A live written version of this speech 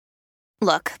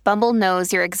Look, Bumble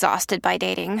knows you're exhausted by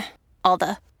dating. All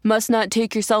the must not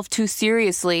take yourself too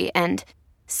seriously and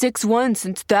 6'1"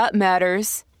 since that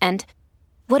matters. And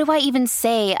what do I even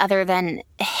say other than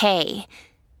hey?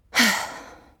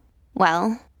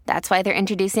 Well, that's why they're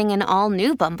introducing an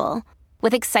all-new Bumble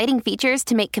with exciting features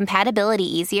to make compatibility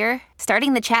easier,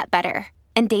 starting the chat better,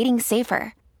 and dating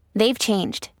safer. They've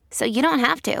changed, so you don't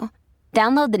have to.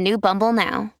 Download the new Bumble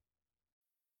now.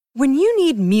 When you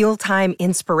need mealtime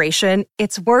inspiration,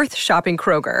 it's worth shopping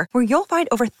Kroger, where you'll find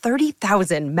over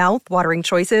 30,000 mouth-watering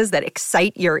choices that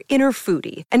excite your inner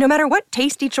foodie. And no matter what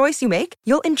tasty choice you make,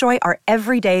 you'll enjoy our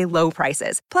everyday low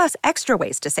prices, plus extra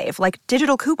ways to save, like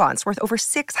digital coupons worth over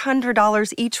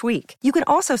 $600 each week. You can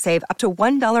also save up to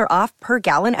 $1 off per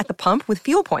gallon at the pump with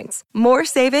fuel points. More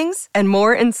savings and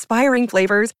more inspiring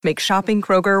flavors make shopping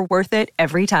Kroger worth it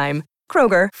every time.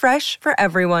 Kroger, fresh for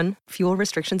everyone. Fuel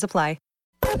restrictions apply.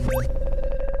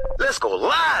 Let's go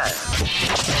live.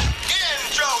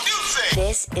 Introducing.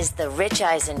 This is the Rich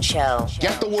Eisen Show.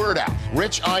 Get the word out.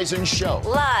 Rich Eisen Show.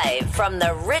 Live from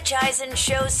the Rich Eisen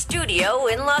Show studio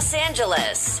in Los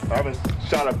Angeles. I haven't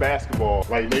shot a basketball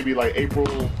maybe April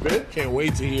 5th. Can't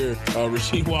wait to hear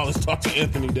Rasheed Wallace talk to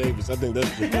Anthony Davis. I think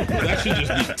that should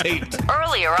just be taped.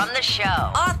 Earlier on the show,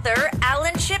 author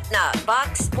Alan Shipnuck,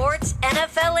 Fox Sports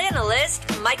NFL analyst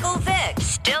Michael Vick.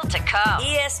 Still to come,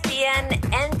 ESPN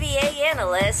NBA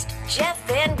analyst Jeff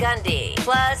Van Gundy.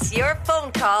 Plus your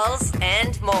phone calls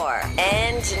and more.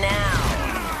 And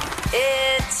now,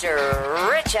 it's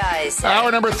Rich Eisen.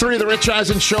 Hour number 3 of the Rich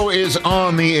Eisen Show is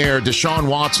on the air. Deshaun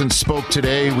Watson spoke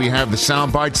today. We have the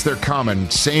sound bites. They're coming.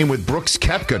 Same with Brooks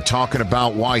Koepka talking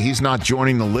about why he's not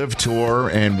joining the LIV Tour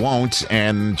and won't.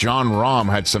 And John Rahm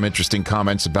had some interesting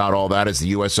comments about all that as the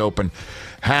U.S. Open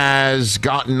has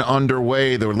gotten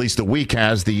underway, or at least the week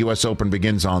has. The U.S. Open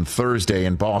begins on Thursday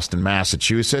in Boston,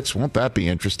 Massachusetts. Won't that be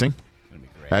interesting?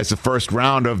 As the first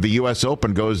round of the U.S.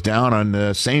 Open goes down on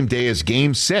the same day as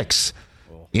Game 6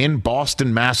 in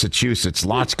Boston, Massachusetts.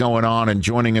 Lots going on, and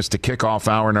joining us to kick off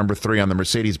hour number 3 on the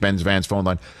Mercedes-Benz Vans phone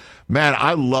line. Man,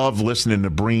 I love listening to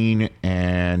Breen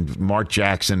and Mark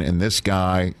Jackson and this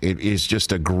guy. It is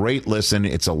just a great listen.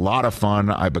 It's a lot of fun.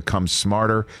 I become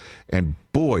smarter. And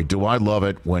boy, do I love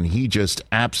it when he just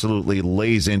absolutely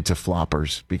lays into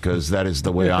floppers, because that is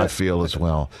the way I feel as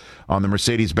well. On the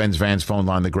Mercedes-Benz Vans phone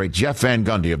line, the great Jeff Van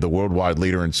Gundy of the worldwide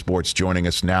leader in sports joining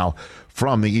us now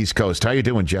from the East Coast. How you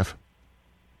doing, Jeff?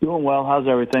 Doing well. How's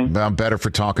everything? I'm better for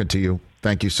talking to you.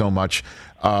 Thank you so much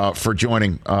for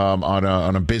joining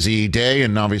on a busy day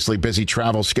and obviously busy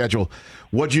travel schedule.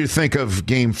 What do you think of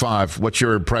Game 5? What's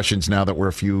your impressions now that we're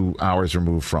a few hours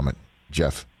removed from it,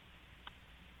 Jeff?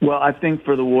 Well, I think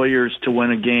for the Warriors to win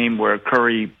a game where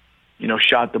Curry,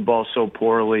 shot the ball so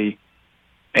poorly,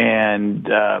 and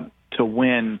to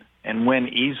win and win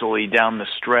easily down the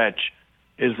stretch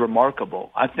is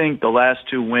remarkable. I think the last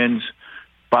 2 wins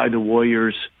by the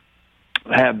Warriors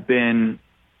have been,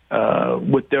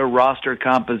 with their roster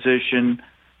composition,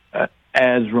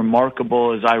 as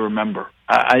remarkable as I remember.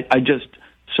 I just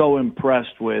so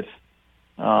impressed with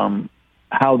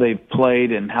how they've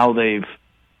played and how they've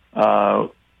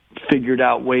figured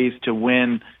out ways to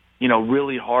win,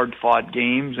 really hard-fought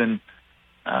games. And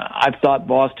I thought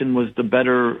Boston was the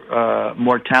better,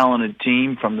 more talented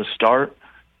team from the start.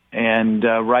 And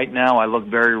right now I look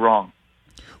very wrong.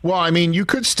 Well, I mean, you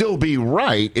could still be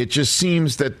right. It just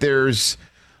seems that there's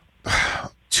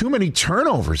too many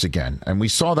turnovers again. And we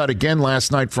saw that again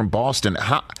last night from Boston.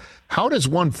 How does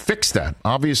one fix that?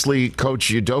 Obviously, Coach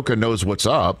Udoka knows what's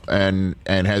up and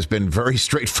has been very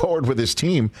straightforward with his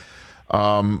team.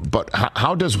 But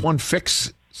how does one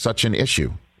fix such an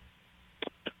issue?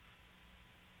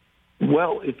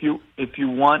 Well, if you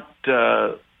want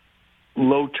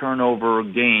low turnover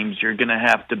games, you're going to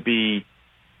have to be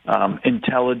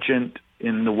intelligent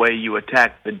in the way you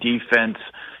attack the defense,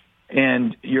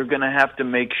 and you're going to have to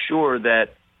make sure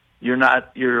that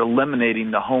you're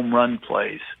eliminating the home run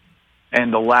plays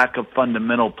and the lack of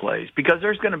fundamental plays, because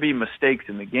there's going to be mistakes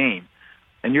in the game,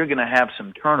 and you're going to have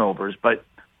some turnovers, but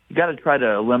you got to try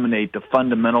to eliminate the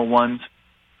fundamental ones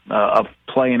of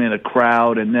playing in a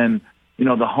crowd, and then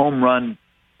the home run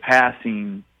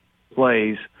passing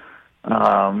plays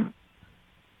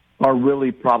are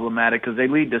really problematic because they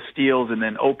lead to steals and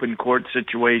then open court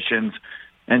situations.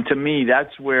 And to me,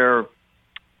 that's where,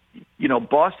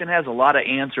 Boston has a lot of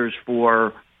answers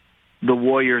for the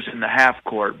Warriors in the half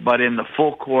court, but in the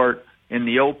full court, in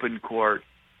the open court,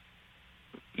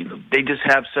 they just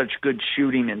have such good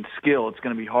shooting and skill. It's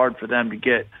going to be hard for them to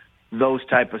get those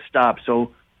type of stops.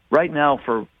 So right now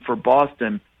for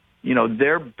Boston,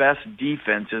 their best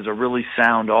defense is a really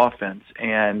sound offense.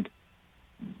 And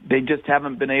they just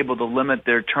haven't been able to limit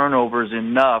their turnovers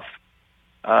enough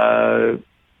to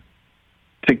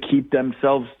keep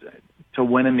themselves to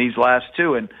win in these last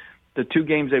two. And the two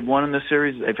games they've won in the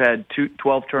series, they've had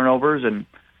 12 turnovers, and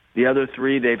the other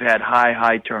three, they've had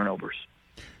high turnovers.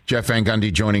 Jeff Van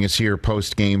Gundy joining us here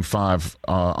post Game 5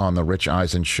 on the Rich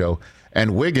Eisen Show.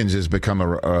 And Wiggins has become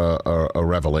a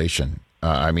revelation.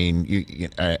 I mean,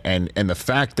 and the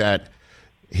fact that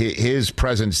his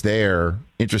presence there,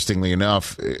 interestingly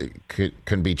enough,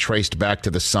 can be traced back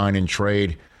to the sign and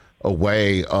trade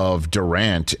away of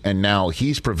Durant, and now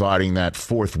he's providing that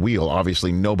fourth wheel.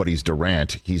 Obviously, nobody's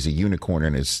Durant; he's a unicorn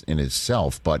in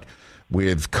himself. But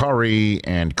with Curry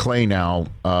and Clay now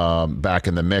back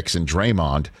in the mix, and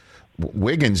Draymond,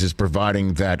 Wiggins is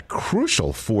providing that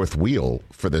crucial fourth wheel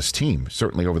for this team.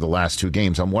 Certainly over the last two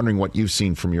games. I'm wondering what you've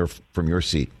seen from your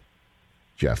seat,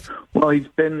 Jeff. Well, he's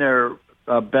been their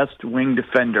best wing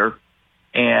defender,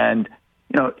 and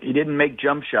he didn't make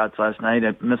jump shots last night.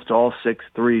 He missed all 6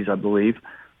 threes, I believe,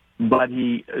 but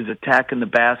he is attacking the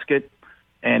basket,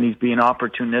 and he's being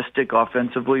opportunistic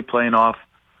offensively, playing off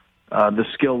the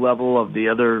skill level of the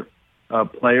other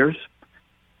players,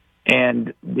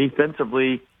 and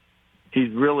defensively,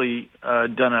 he's really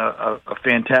done a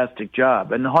fantastic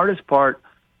job. And the hardest part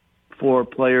for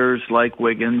players like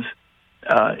Wiggins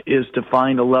is to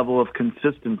find a level of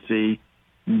consistency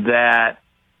that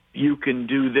you can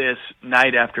do this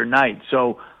night after night.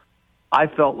 So I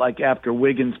felt like after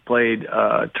Wiggins played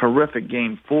a terrific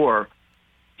Game 4,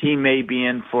 he may be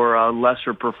in for a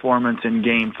lesser performance in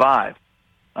Game 5.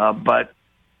 But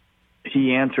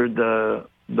he answered the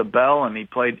bell, and he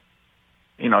played.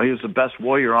 He was the best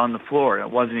Warrior on the floor.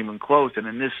 It wasn't even close. And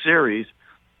in this series,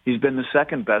 he's been the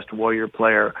second best Warrior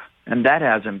player, and that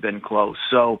hasn't been close.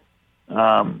 So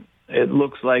it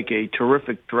looks like a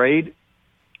terrific trade.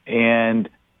 And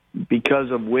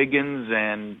because of Wiggins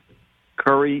and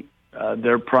Curry,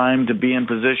 they're primed to be in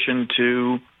position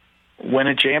to win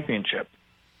a championship.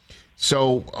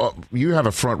 So you have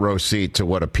a front row seat to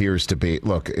what appears to be,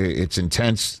 look, it's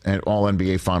intense, and all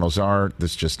NBA finals are,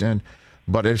 this just in,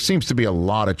 but there seems to be a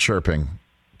lot of chirping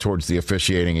towards the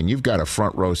officiating, and you've got a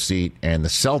front row seat, and the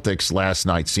Celtics last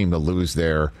night seemed to lose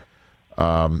their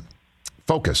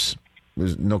focus.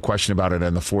 There's no question about it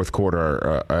in the fourth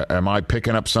quarter. Am I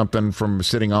picking up something from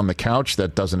sitting on the couch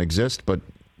that doesn't exist? But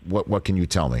what can you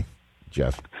tell me,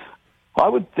 Jeff? I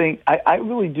would think, I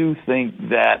really do think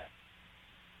that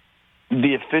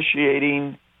the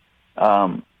officiating,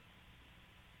 first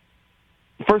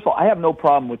of all, I have no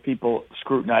problem with people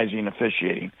scrutinizing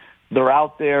officiating. They're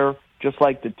out there, just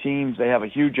like the teams. They have a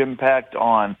huge impact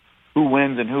on who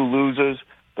wins and who loses.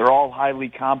 They're all highly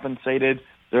compensated.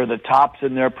 They're the tops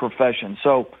in their profession.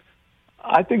 So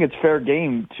I think it's fair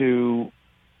game to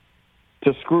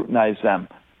scrutinize them.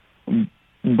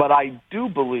 But I do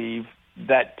believe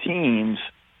that teams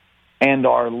and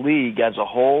our league as a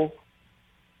whole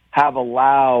have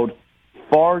allowed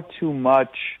far too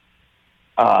much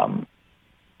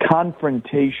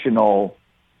confrontational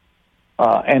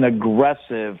and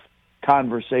aggressive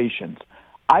conversations.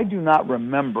 I do not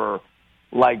remember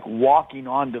walking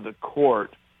onto the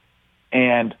court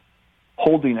and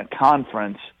holding a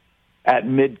conference at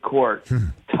mid-court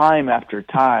time after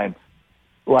time.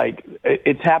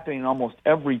 It's happening almost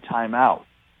every time out.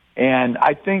 And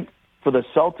I think for the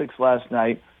Celtics last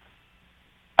night,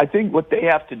 I think what they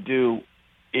have to do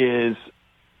is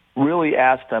really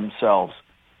ask themselves,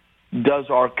 does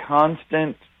our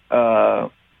constant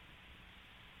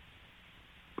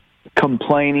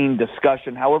complaining,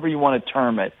 discussion, however you want to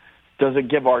term it, does it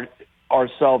give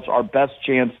ourselves our best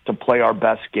chance to play our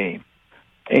best game?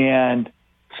 And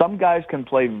some guys can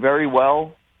play very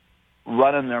well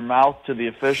running their mouth to the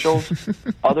officials.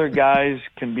 Other guys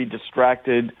can be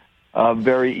distracted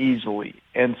very easily.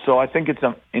 And so I think it's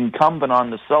incumbent on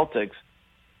the Celtics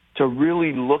to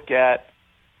really look at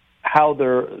how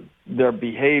their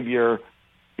behavior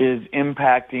is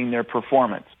impacting their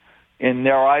performance. In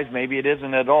their eyes, maybe it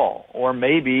isn't at all. Or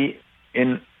maybe,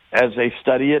 as they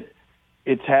study it,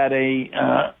 it's had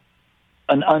an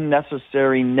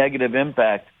unnecessary negative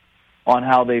impact on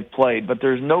how they've played. But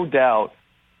there's no doubt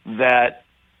that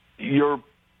you're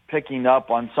picking up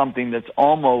on something that's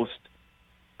almost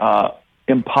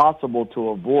impossible to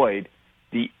avoid.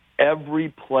 The every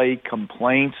play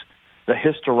complaints, the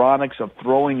histrionics of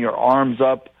throwing your arms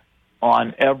up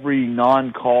on every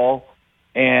non-call,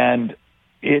 and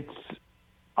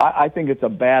I think it's a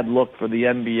bad look for the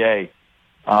NBA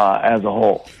as a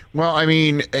whole. Well, I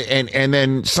mean, and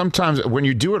then sometimes when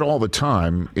you do it all the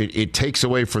time, it takes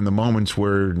away from the moments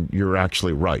where you're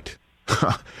actually right.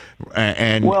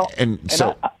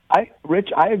 Rich,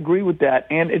 I agree with that,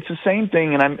 and it's the same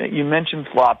thing. And you mentioned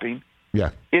flopping.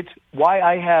 Yeah, it's why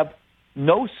I have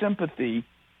no sympathy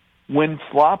when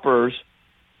floppers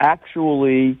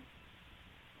actually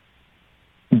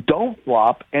don't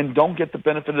flop and don't get the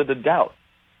benefit of the doubt.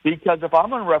 Because if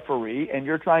I'm a referee and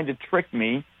you're trying to trick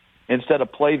me instead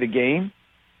of play the game,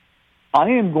 I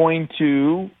am going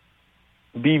to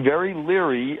be very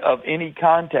leery of any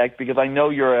contact because I know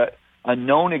you're a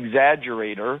known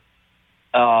exaggerator,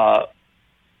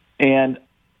 and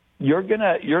you're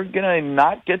gonna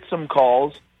not get some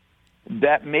calls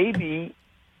that maybe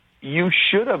you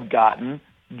should have gotten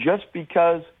just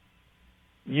because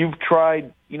you've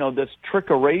tried, this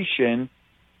trickeration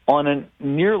on a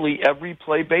nearly every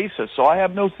play basis. So I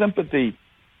have no sympathy.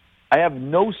 I have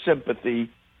no sympathy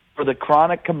for the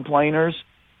chronic complainers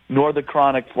nor the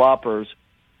chronic floppers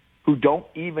who don't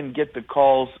even get the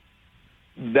calls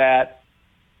that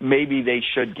maybe they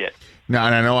should get. Now,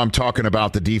 and I know I'm talking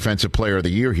about the Defensive Player of the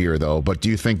Year here, though, but do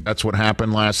you think that's what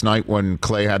happened last night when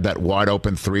Clay had that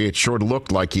wide-open three? It sure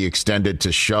looked like he extended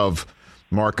to shove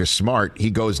Marcus Smart. He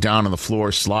goes down on the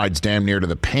floor, slides damn near to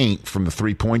the paint from the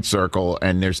three-point circle,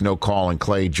 and there's no call, and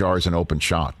Clay jars an open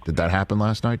shot. Did that happen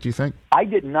last night, do you think? I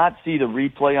did not see the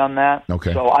replay on that.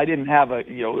 Okay. So I didn't have it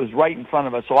was right in front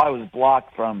of us, so I was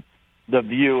blocked from the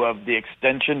view of the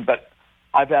extension. But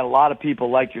I've had a lot of people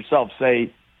like yourself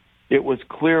say it was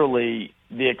clearly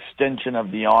the extension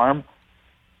of the arm.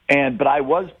 But I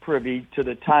was privy to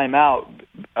the timeout.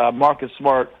 Marcus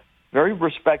Smart very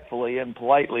respectfully and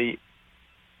politely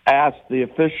asked the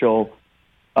official,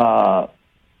 about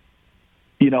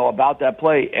that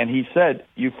play, and he said,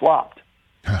 "You flopped."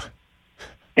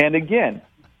 And again,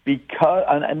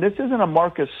 and this isn't a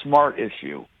Marcus Smart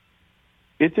issue,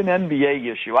 it's an NBA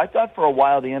issue. I thought for a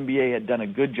while the NBA had done a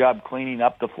good job cleaning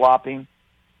up the flopping.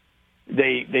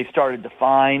 They started to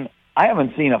fine. I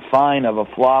haven't seen a fine of a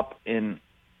flop in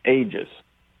ages,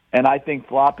 and I think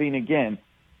flopping again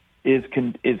is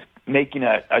making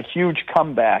a huge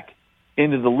comeback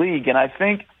into the league, and I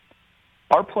think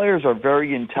our players are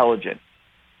very intelligent.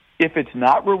 If it's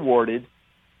not rewarded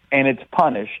and it's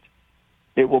punished,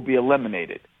 it will be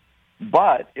eliminated.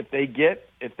 But if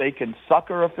they can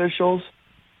sucker officials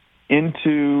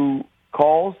into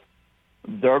calls,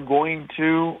 they're going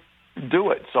to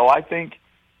do it. So I think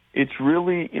it's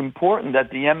really important that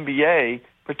the NBA,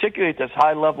 particularly at this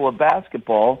high level of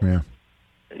basketball,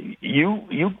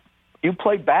 you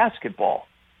play basketball.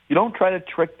 You don't try to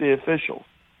trick the officials.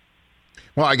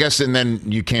 Well, I guess, and then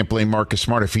you can't blame Marcus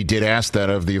Smart if he did ask that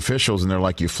of the officials, and they're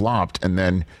like, you flopped, and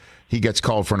then he gets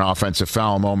called for an offensive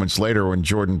foul moments later when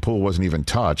Jordan Poole wasn't even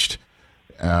touched.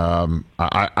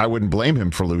 I wouldn't blame him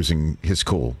for losing his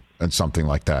cool and something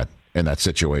like that in that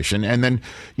situation. And then,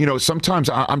 sometimes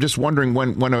I'm just wondering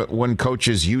when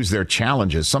coaches use their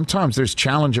challenges. Sometimes there's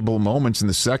challengeable moments in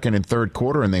the second and third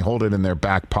quarter, and they hold it in their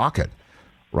back pocket.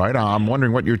 Right? I'm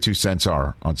wondering what your 2 cents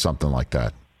are on something like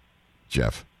that,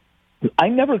 Jeff. I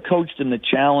never coached in the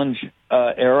challenge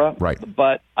era, right?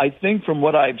 But I think from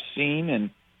what I've seen and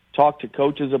talked to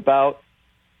coaches about,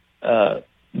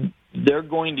 they're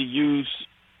going to use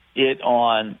it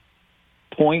on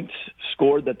points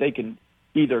scored that they can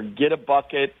either get a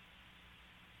bucket,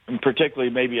 and particularly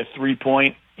maybe a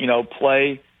 3-point,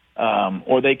 play,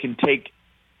 or they can take,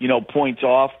 points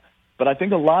off. But I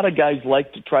think a lot of guys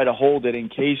like to try to hold it in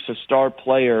case a star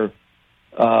player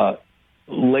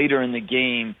later in the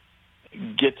game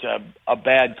gets a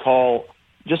bad call,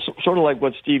 just sort of like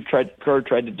what Steve Kerr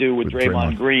tried to do with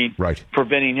Draymond Green, right,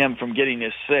 preventing him from getting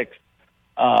his sixth.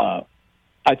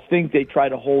 I think they try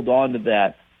to hold on to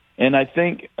that. And I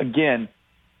think, again,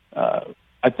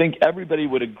 I think everybody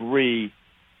would agree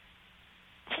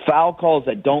foul calls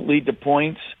that don't lead to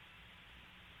points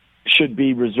should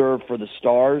be reserved for the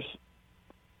stars.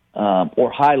 Or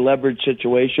high leverage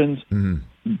situations.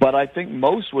 Mm-hmm. But I think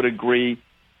most would agree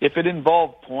if it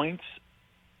involved points,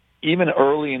 even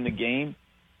early in the game,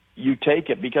 you take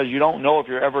it because you don't know if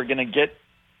you're ever going to get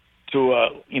to a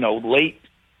late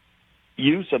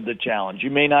use of the challenge.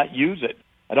 You may not use it.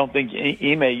 I don't think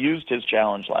Ime used his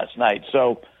challenge last night.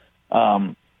 So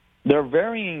there are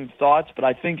varying thoughts, but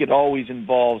I think it always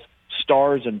involves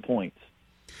stars and points.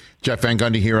 Jeff Van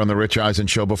Gundy here on the Rich Eisen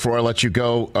Show. Before I let you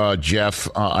go, Jeff,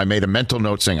 I made a mental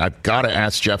note saying I've got to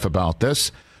ask Jeff about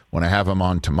this when I have him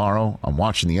on tomorrow. I'm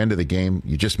watching the end of the game.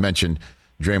 You just mentioned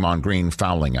Draymond Green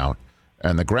fouling out.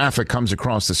 And the graphic comes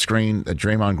across the screen that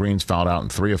Draymond Green's fouled out in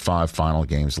 3 of 5 final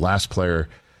games. Last player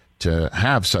to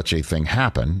have such a thing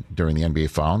happen during the NBA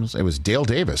Finals, it was Dale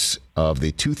Davis of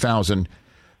the 2000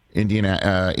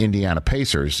 Indiana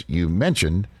Pacers. You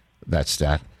mentioned that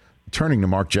stat. turning to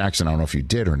Mark Jackson, I don't know if you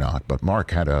did or not, but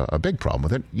Mark had a big problem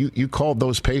with it. You called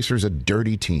those Pacers a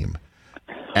dirty team.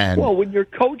 And well, when you're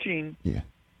coaching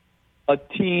a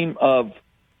team of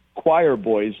choir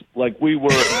boys like we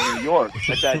were in New York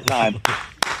at that time,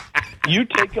 you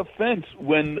take offense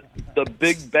when the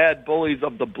big bad bullies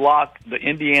of the block, the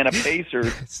Indiana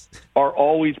Pacers, are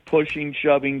always pushing,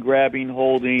 shoving, grabbing,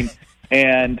 holding,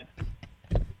 and,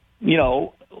 you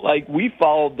know, like we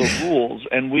followed the rules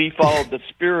and we followed the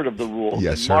spirit of the rules.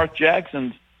 Yes, and sir. Mark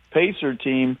Jackson's Pacer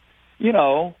team, you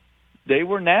know, they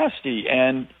were nasty,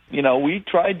 and, you know, we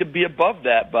tried to be above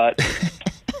that, but,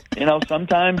 you know,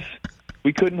 sometimes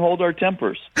we couldn't hold our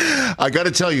tempers. I got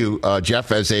to tell you,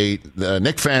 Jeff, as a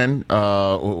Knick fan,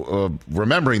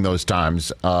 remembering those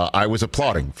times, I was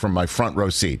applauding from my front row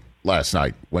seat last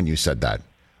night when you said that.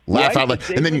 Laugh out loud.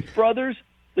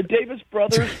 The Davis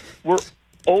brothers were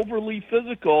overly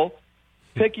physical,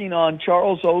 picking on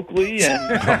Charles Oakley, and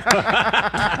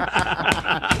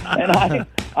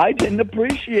I didn't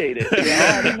appreciate it. You know,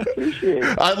 I didn't appreciate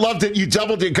it. I loved it. You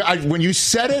doubled it when you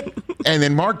said it, and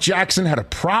then Mark Jackson had a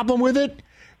problem with it,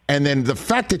 and then the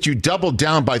fact that you doubled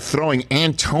down by throwing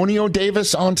Antonio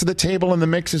Davis onto the table in the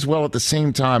mix as well at the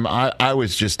same time. I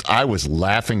was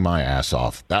laughing my ass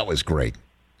off. That was great.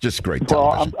 Just great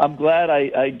television. Well, I'm glad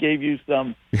I gave you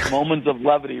some moments of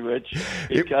levity, Rich,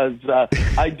 because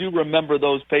I do remember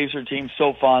those Pacer teams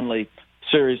so fondly.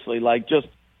 Seriously, like just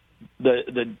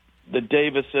the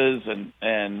Davises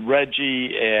and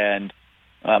Reggie and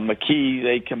McKee.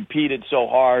 They competed so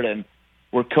hard and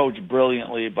were coached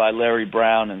brilliantly by Larry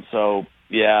Brown, and so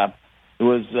it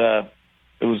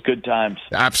was good times.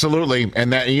 Absolutely,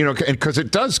 and that, you know, because it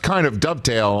does kind of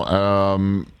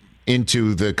dovetail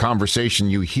into the conversation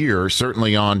you hear,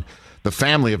 certainly on the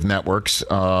family of networks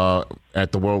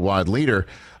at the Worldwide Leader,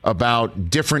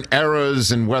 about different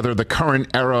eras and whether the current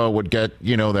era would get,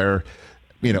 their,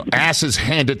 asses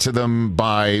handed to them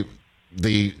by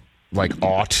the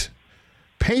aught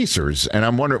Pacers. And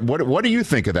I'm wondering, what do you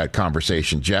think of that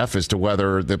conversation, Jeff, as to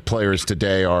whether the players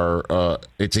today are,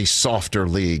 it's a softer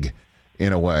league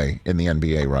in a way in the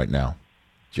NBA right now?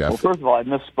 Jeff? Well, first of all, I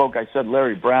misspoke. I said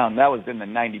Larry Brown. That was in the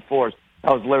 94s.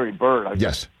 That was Larry Bird.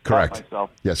 Yes, correct. Myself.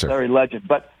 Yes, sir. Larry Legend.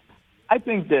 But I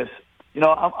think this,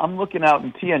 I'm looking out,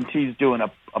 and TNT's doing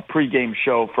a pregame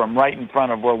show from right in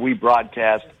front of where we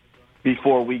broadcast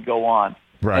before we go on.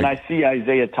 Right. And I see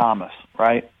Isaiah Thomas,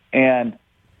 right? And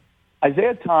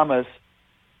Isaiah Thomas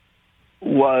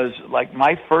was like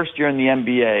my first year in the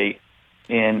NBA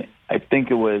in, I think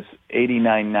it was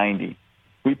 89-90.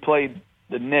 We played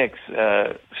the Knicks.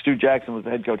 Stu Jackson was the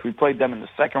head coach. We played them in the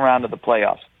second round of the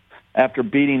playoffs after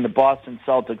beating the Boston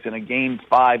Celtics in a Game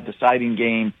 5 deciding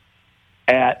game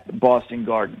at Boston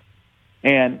Garden.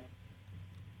 And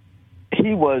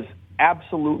he was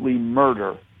absolutely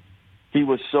murder. He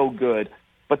was so good.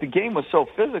 But the game was so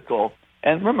physical.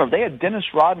 And remember, they had Dennis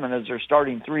Rodman as their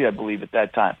starting three, I believe, at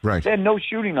that time. Right. They had no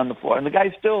shooting on the floor, and the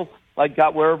guy still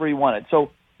got wherever he wanted.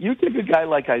 So you take a guy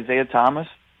like Isaiah Thomas,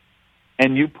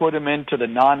 and you put him into the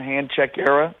non-hand check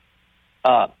era,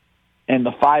 and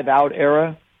the 5-out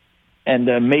era, and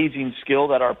the amazing skill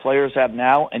that our players have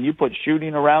now, and you put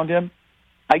shooting around him,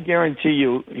 I guarantee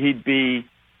you he'd be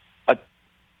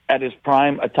at his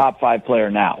prime a top 5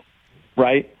 player now,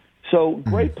 right? So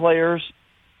great players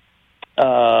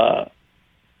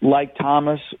like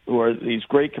Thomas, who are these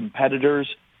great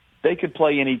competitors, they could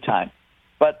play any time.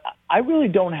 But I really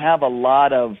don't have a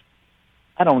lot of,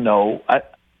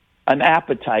 an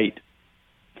appetite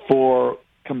for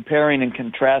comparing and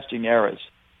contrasting eras.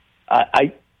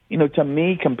 To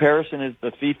me, comparison is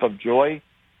the thief of joy,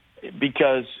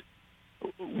 because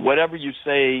whatever you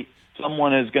say,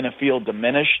 someone is going to feel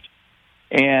diminished.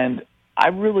 And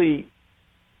I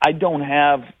don't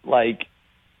have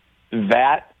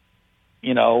that,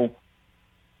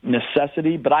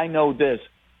 necessity, but I know this.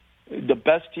 The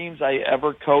best teams I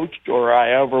ever coached or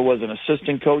I ever was an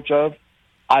assistant coach of,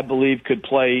 I believe could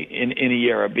play in any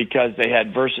era because they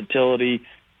had versatility,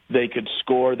 they could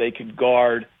score, they could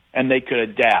guard, and they could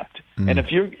adapt. And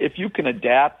if you can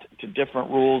adapt to different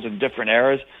rules and different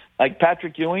eras, like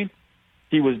Patrick Ewing,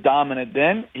 he was dominant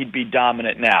then, he'd be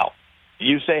dominant now.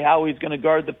 You say how he's going to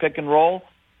guard the pick and roll,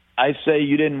 I say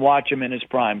you didn't watch him in his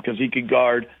prime, because he could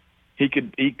guard, he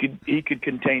could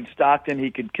contain Stockton,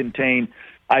 he could contain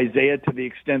Isaiah to the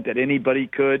extent that anybody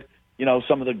could,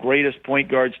 some of the greatest point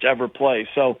guards to ever play.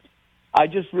 So I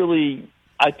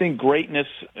think greatness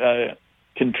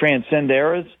can transcend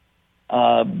eras,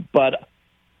 but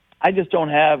I just don't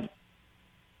have,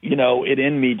 it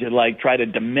in me to try to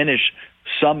diminish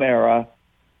some era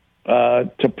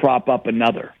to prop up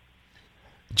another.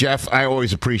 Jeff, I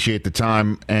always appreciate the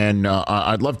time, and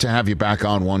I'd love to have you back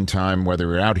on one time, whether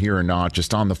you're out here or not,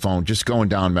 just on the phone, just going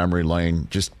down memory lane,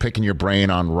 just picking your brain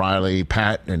on Riley,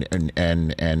 Pat, and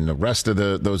the rest of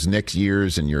those Knicks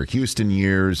years and your Houston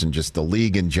years and just the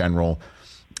league in general.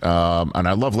 And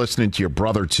I love listening to your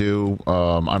brother, too.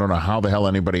 I don't know how the hell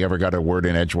anybody ever got a word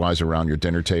in edgewise around your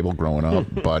dinner table growing up,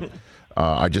 but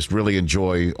I just really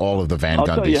enjoy all of the Van Gundys.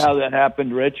 I'll tell you how that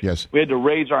happened, Rich. Yes. We had to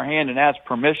raise our hand and ask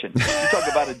permission. You talk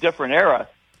about a different era.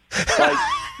 Like,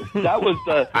 that was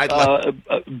the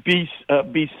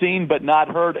be seen but not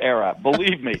heard era.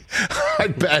 Believe me. I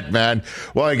bet, man.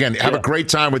 Well, again, have a great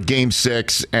time with Game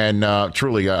 6, and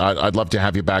truly, I'd love to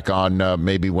have you back on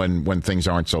maybe when things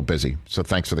aren't so busy. So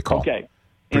thanks for the call. Okay.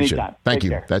 Appreciate Anytime. it. Thank Take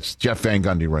you. care. That's Jeff Van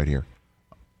Gundy right here.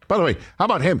 By the way, how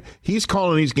about him? He's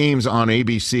calling these games on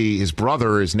ABC. His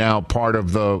brother is now part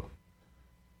of the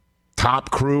top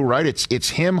crew, right? It's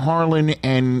him, Harlan,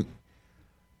 and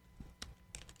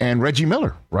Reggie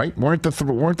Miller, right? Weren't the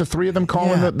three of them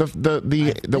calling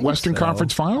the Western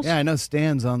Conference Finals? Yeah, I know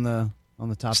Stan's on the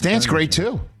top. Stan's great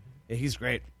too. Yeah, he's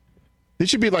great. This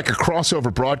should be like a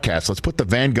crossover broadcast. Let's put the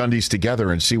Van Gundys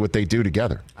together and see what they do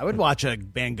together. I would watch a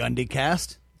Van Gundy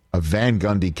cast. A Van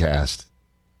Gundy cast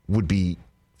would be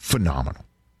phenomenal.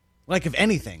 Like, if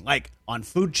anything, like on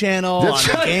Food Channel, on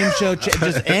the game show,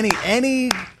 just any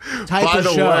type of show. By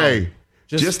the way,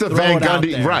 just the Van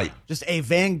Gundy, right? Just a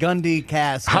Van Gundy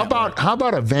cast. How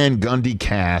about a Van Gundy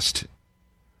cast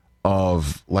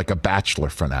of like a Bachelor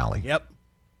finale? Yep.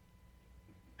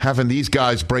 Having these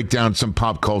guys break down some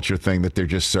pop culture thing that they're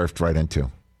just surfed right into.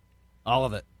 All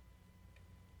of it.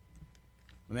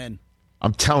 I'm in.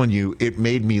 I'm telling you, it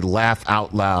made me laugh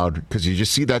out loud because you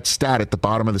just see that stat at the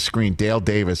bottom of the screen, Dale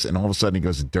Davis, and all of a sudden he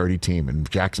goes, dirty team. And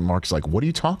Jackson Mark's like, what are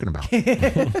you talking about?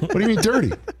 What do you mean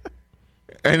dirty?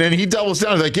 And then he doubles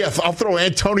down. He's like, yeah, I'll throw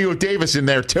Antonio Davis in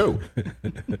there too.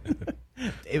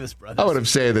 Davis brothers. I would have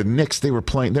said the Knicks, they were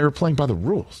playing by the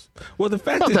rules. Well, the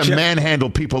fact that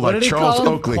manhandle people like Charles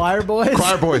Oakley. Choir boys?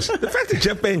 Choir boys. The fact that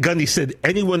Jeff Van Gundy said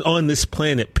anyone on this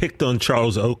planet picked on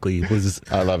Charles Oakley was...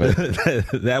 I love it.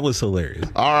 That was hilarious.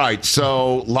 All right,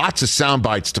 so lots of sound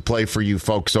bites to play for you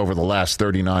folks over the last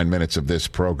 39 minutes of this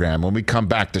program. When we come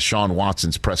back to Deshaun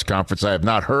Watson's press conference, I have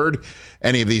not heard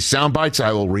any of these sound bites.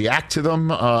 I will react to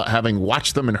them, having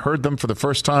watched them and heard them for the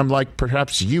first time, like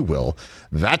perhaps you will.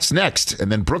 That's next. And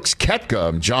then Brooks Koepka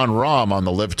and John Rahm on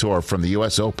the LIV Tour from the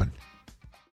U.S. Open.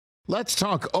 Let's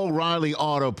talk O'Reilly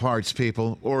Auto Parts,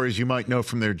 people, or as you might know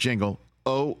from their jingle,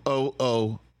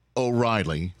 O'Reilly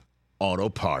Auto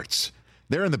Parts.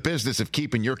 They're in the business of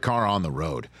keeping your car on the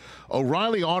road.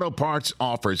 O'Reilly Auto Parts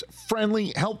offers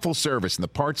friendly, helpful service and the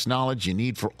parts knowledge you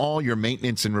need for all your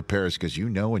maintenance and repairs, because you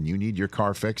know when you need your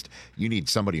car fixed, you need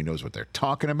somebody who knows what they're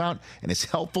talking about and is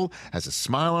helpful, has a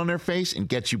smile on their face, and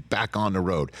gets you back on the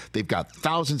road. They've got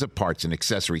thousands of parts and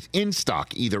accessories in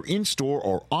stock, either in-store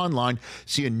or online,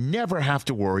 so you never have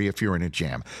to worry if you're in a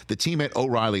jam. The team at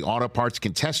O'Reilly Auto Parts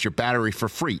can test your battery for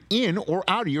free in or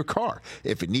out of your car.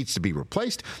 If it needs to be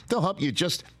replaced, they'll help you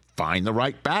just find the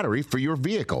right battery for your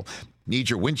vehicle. Need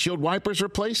your windshield wipers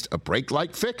replaced, a brake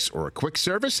light fix, or a quick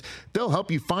service? They'll help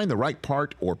you find the right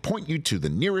part or point you to the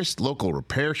nearest local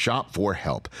repair shop for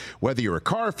help. Whether you're a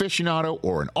car aficionado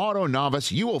or an auto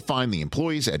novice, you will find the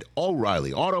employees at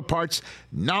O'Reilly Auto Parts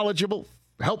knowledgeable,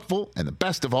 helpful, and the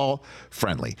best of all,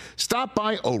 friendly. Stop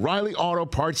by O'Reilly Auto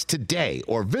Parts today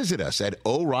or visit us at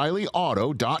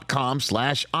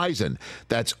O'ReillyAuto.com/Eisen.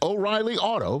 That's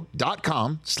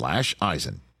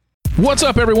O'ReillyAuto.com/Eisen. What's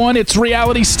up, everyone? It's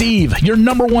Reality Steve, your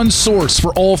number one source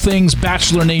for all things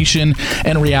Bachelor Nation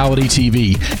and reality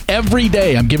TV. Every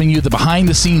day, I'm giving you the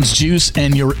behind-the-scenes juice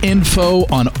and your info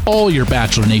on all your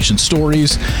Bachelor Nation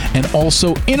stories, and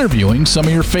also interviewing some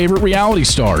of your favorite reality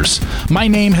stars. My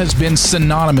name has been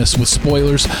synonymous with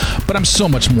spoilers, but I'm so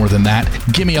much more than that.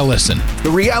 Give me a listen.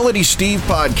 The Reality Steve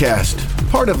Podcast,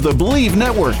 part of the Believe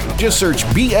Network. Just search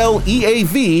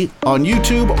BLEAV on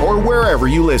YouTube or wherever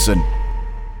you listen.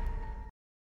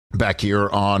 Back here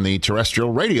on the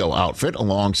terrestrial radio outfit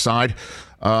alongside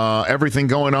everything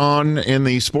going on in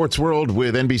the sports world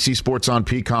with NBC Sports on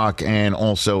Peacock and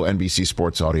also NBC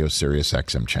Sports Audio Sirius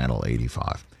XM Channel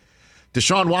 85.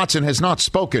 Deshaun Watson has not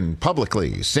spoken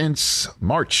publicly since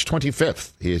March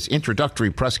 25th, his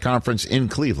introductory press conference in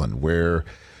Cleveland, where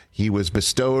he was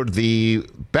bestowed the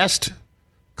best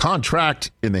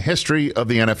contract in the history of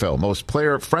the NFL, most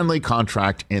player-friendly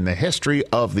contract in the history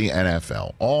of the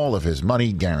NFL. All of his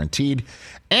money guaranteed,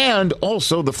 and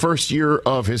also the first year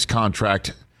of his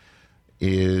contract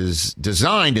is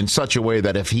designed in such a way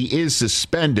that if he is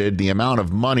suspended, the amount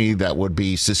of money that would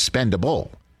be suspendable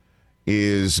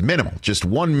is minimal. Just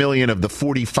 1 million of the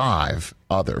 45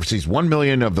 others. He's 1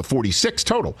 million of the 46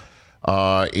 total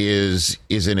is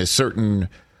in a certain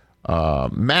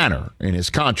manner in his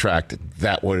contract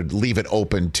that would leave it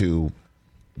open to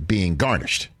being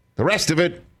garnished. The rest of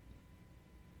it,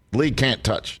 the league can't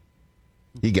touch.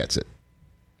 He gets it.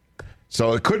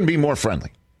 So it couldn't be more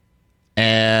friendly.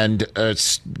 And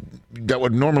that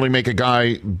would normally make a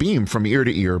guy beam from ear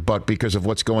to ear, but because of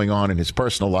what's going on in his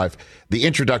personal life, the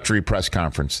introductory press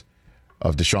conference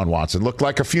of Deshaun Watson looked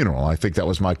like a funeral. I think that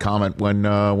was my comment when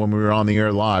we were on the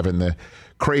air live in the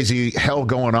crazy hell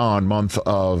going on month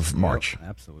of March. Yep,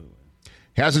 absolutely.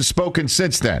 He hasn't spoken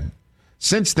since then.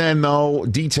 Since then, though,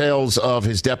 details of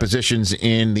his depositions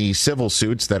in the civil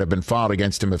suits that have been filed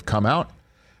against him have come out.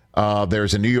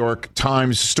 There's a New York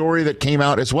Times story that came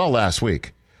out as well last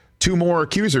week. 2 more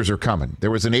accusers are coming.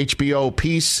 There was an HBO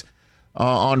piece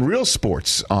on Real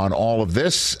Sports on all of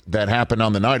this that happened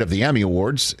on the night of the Emmy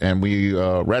Awards, and we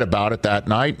read about it that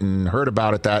night and heard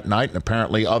about it that night, and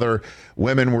apparently other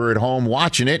women were at home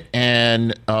watching it,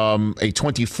 and a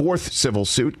 24th civil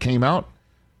suit came out.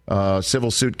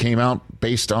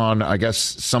 Based on, I guess,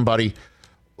 somebody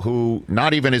who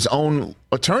not even his own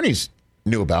attorneys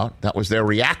knew about. That was their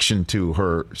reaction to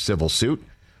her civil suit.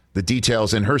 The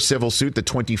details in her civil suit, the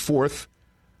 24th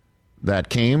that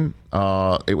came,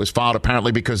 it was filed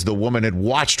apparently because the woman had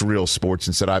watched Real Sports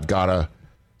and said, I've got to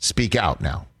speak out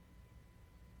now.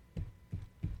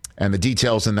 And the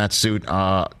details in that suit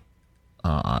I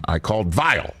called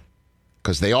vile,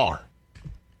 because they are,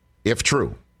 if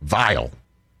true, vile.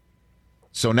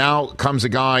 So now comes a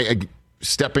guy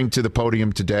stepping to the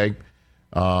podium today,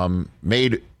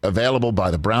 made available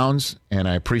by the Browns, and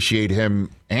I appreciate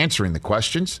him answering the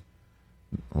questions,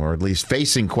 or at least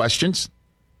facing questions.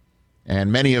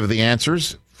 And many of the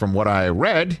answers, from what I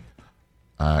read,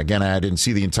 again, I didn't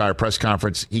see the entire press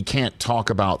conference, he can't talk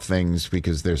about things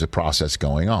because there's a process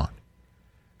going on.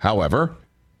 However,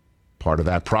 part of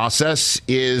that process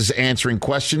is answering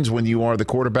questions when you are the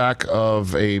quarterback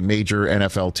of a major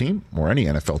NFL team, or any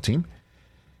NFL team.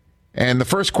 And the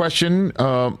first question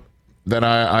that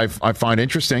I find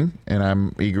interesting, and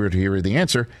I'm eager to hear the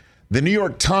answer. The New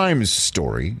York Times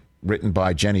story, written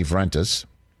by Jenny Vrentas,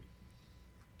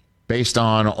 based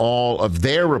on all of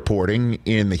their reporting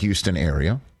in the Houston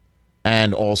area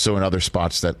and also in other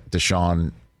spots that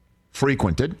Deshaun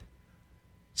frequented,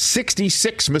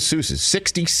 66 masseuses,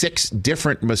 66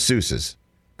 different masseuses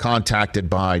contacted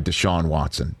by Deshaun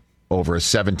Watson over a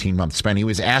 17-month span. He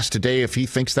was asked today if he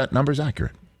thinks that number's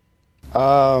accurate.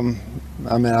 I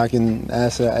mean, I can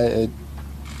answer.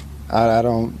 I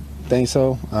don't think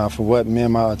so for what me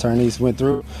and my attorneys went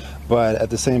through. But at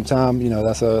the same time, you know,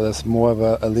 that's more of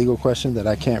a legal question that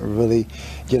I can't really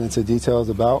get into details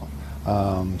about.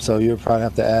 So you'll probably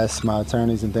have to ask my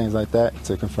attorneys and things like that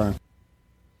to confirm.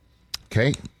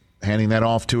 Okay, handing that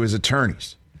off to his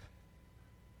attorneys.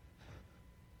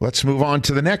 Let's move on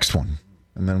to the next one,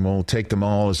 and then we'll take them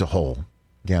all as a whole.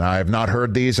 Again, I have not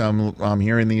heard these. I'm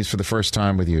hearing these for the first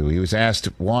time with you. He was asked,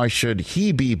 why should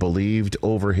he be believed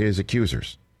over his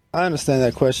accusers? I understand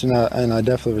that question, and I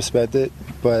definitely respect it.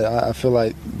 But I feel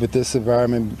like with this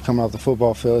environment coming off the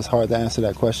football field, it's hard to answer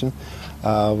that question,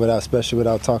 especially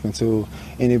without talking to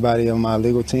anybody on my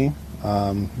legal team.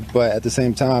 But at the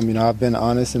same time, you know, I've been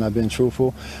honest and I've been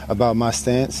truthful about my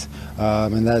stance,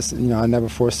 and that's, you know, I never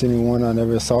forced anyone, I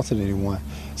never assaulted anyone.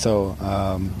 So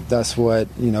that's what,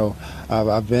 you know,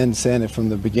 I've been saying it from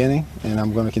the beginning, and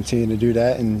I'm going to continue to do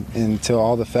that until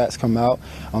all the facts come out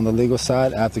on the legal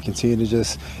side. I have to continue to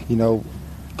just, you know,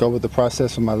 go with the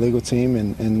process with my legal team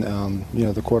and you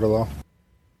know, the court of law.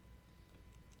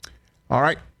 All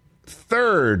right,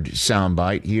 third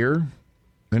soundbite here.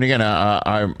 And again,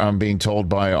 I'm being told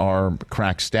by our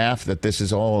crack staff that this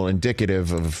is all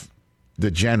indicative of the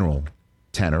general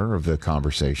tenor of the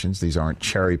conversations. These aren't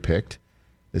cherry-picked.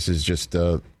 This is just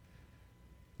the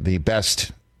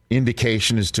best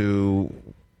indication as to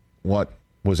what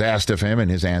was asked of him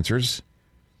and his answers.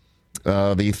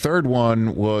 The third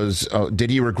one was, did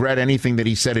he regret anything that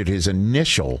he said at his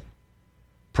initial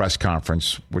press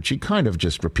conference, which he kind of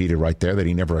just repeated right there, that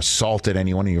he never assaulted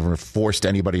anyone, he never forced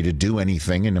anybody to do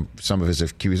anything, and some of his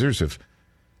accusers have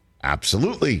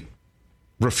absolutely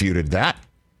refuted that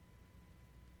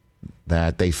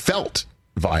they felt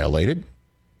violated.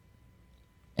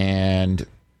 And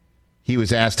he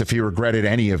was asked if he regretted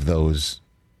any of those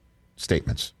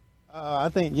statements. I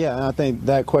think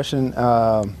that question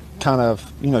kind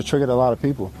of, you know, triggered a lot of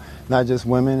people, not just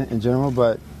women in general,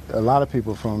 but a lot of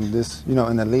people from this, you know,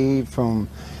 in the league, from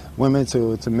women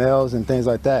to males and things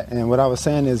like that. And what I was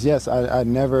saying is, yes, I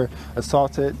never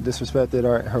assaulted, disrespected,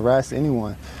 or harassed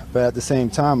anyone. But at the same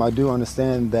time, I do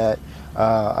understand that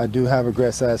I do have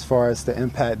regrets as far as the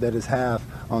impact that it's have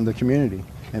on the community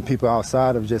and people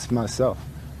outside of just myself.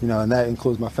 And that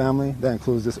includes my family, that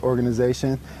includes this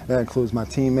organization, that includes my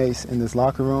teammates in this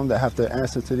locker room that have to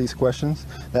answer to these questions,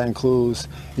 that includes,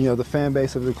 the fan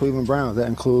base of the Cleveland Browns, that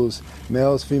includes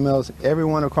males, females,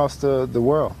 everyone across the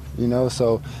world,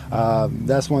 So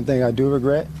that's one thing I do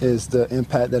regret is the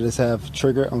impact that it's have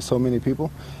triggered on so many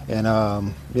people. And,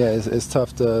 it's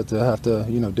tough to have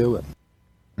to, deal with.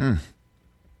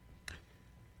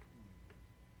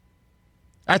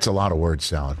 That's a lot of word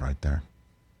salad right there.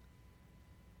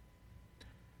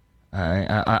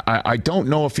 I don't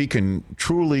know if he can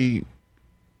truly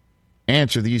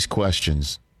answer these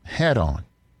questions head on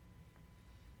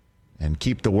and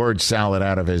keep the word salad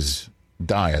out of his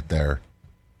diet there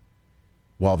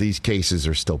while these cases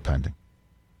are still pending.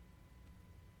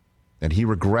 And he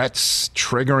regrets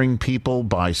triggering people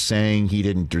by saying he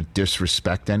didn't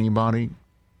disrespect anybody.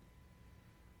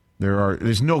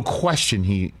 There's no question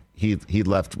he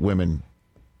left women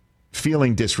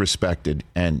feeling disrespected.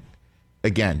 And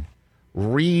again,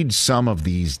 read some of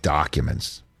these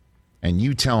documents and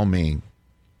you tell me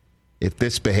if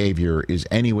this behavior is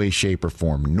any way, shape, or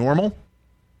form normal,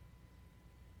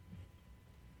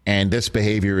 and this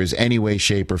behavior is any way,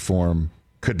 shape, or form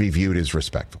could be viewed as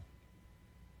respectful.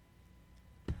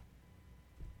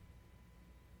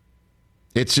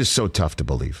 It's just so tough to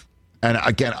believe. And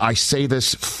again, I say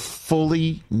this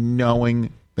fully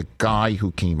knowing the guy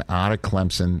who came out of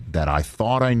Clemson that I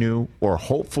thought I knew, or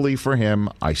hopefully for him,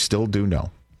 I still do know.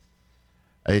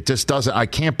 It just doesn't, I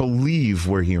can't believe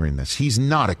we're hearing this. He's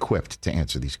not equipped to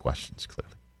answer these questions,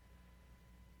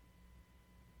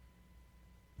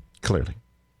 clearly.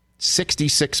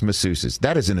 66 masseuses.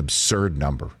 That is an absurd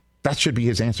number. That should be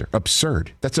his answer.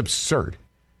 Absurd. That's absurd.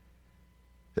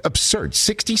 Absurd.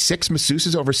 66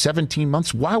 masseuses over 17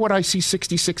 months. Why would I see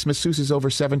 66 masseuses over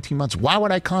 17 months? Why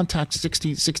would I contact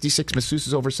 66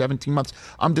 masseuses over 17 months?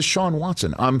 I'm Deshaun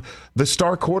Watson. I'm the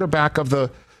star quarterback of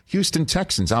the Houston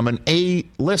Texans. I'm an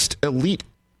A-list elite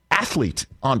athlete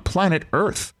on planet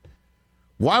Earth.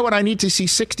 Why would I need to see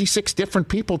 66 different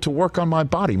people to work on my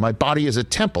body? My body is a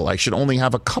temple. I should only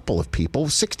have a couple of people.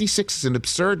 66 is an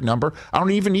absurd number. I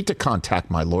don't even need to contact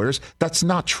my lawyers. That's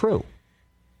not true.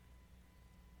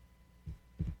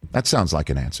 That sounds like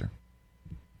an answer.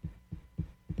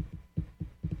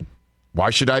 Why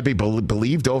should I be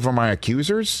believed over my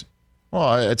accusers?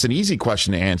 Well, it's an easy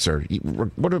question to answer.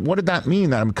 What did that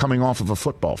mean that I'm coming off of a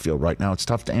football field right now? It's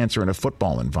tough to answer in a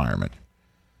football environment.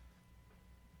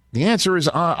 The answer is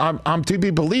I'm to be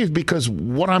believed because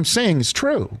what I'm saying is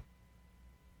true.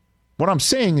 What I'm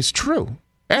saying is true.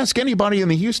 Ask anybody in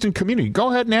the Houston community.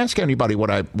 Go ahead and ask anybody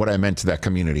what I meant to that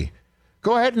community.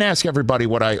 Go ahead and ask everybody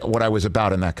what I was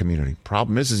about in that community.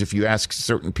 Problem is if you ask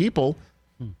certain people,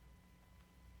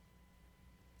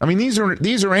 I mean, these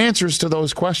are answers to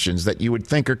those questions that you would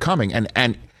think are coming.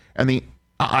 And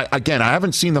I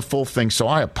haven't seen the full thing, so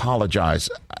I apologize.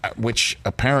 Which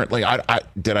apparently,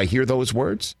 did I hear those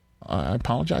words? I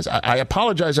apologize. I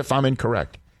apologize if I'm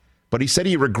incorrect. But he said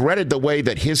he regretted the way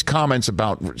that his comments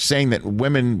about saying that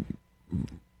women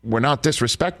were not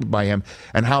disrespected by him,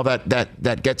 and how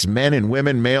that gets men and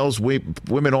women, males,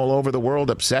 women all over the world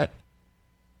upset.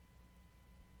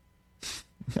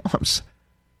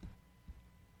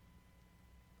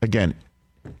 Again,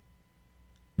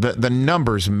 the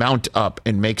numbers mount up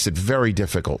and makes it very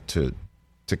difficult to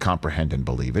comprehend and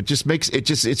believe.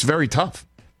 It's very tough.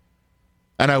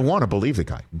 And I want to believe the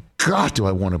guy. God, do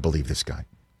I want to believe this guy.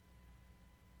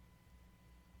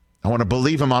 I want to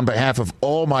believe him on behalf of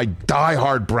all my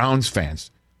diehard Browns fans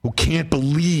who can't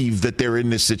believe that they're in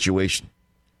this situation.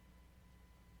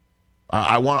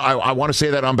 I want to say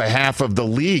that on behalf of the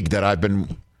league that I've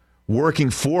been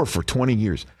working for 20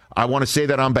 years. I want to say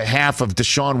that on behalf of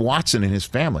Deshaun Watson and his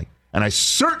family. And I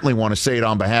certainly want to say it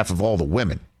on behalf of all the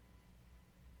women.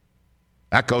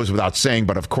 That goes without saying,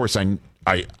 but of course I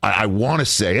want to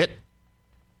say it.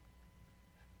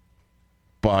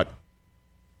 But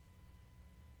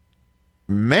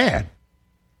man,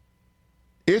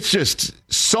 it's just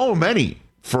so many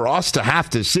for us to have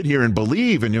to sit here and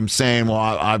believe in him saying,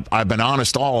 well, I've been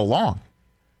honest all along.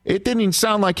 It didn't even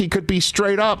sound like he could be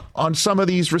straight up on some of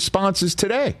these responses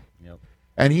today. Yep.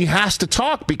 And he has to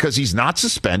talk because he's not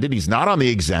suspended. He's not on the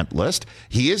exempt list.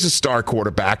 He is a star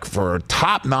quarterback for a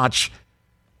top-notch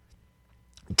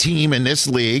team in this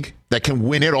league that can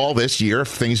win it all this year if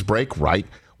things break right,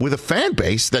 with a fan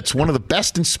base that's one of the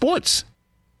best in sports.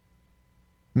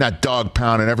 And that dog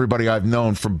pound and everybody I've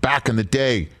known from back in the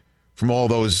day, from all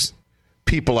those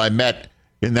people I met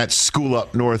in that school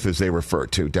up north, as they refer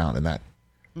to, down in that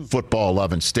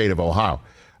football-loving state of Ohio.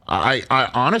 I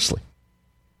honestly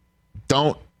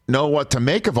don't know what to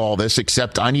make of all this,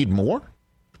 except I need more.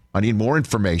 I need more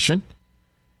information.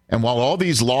 And while all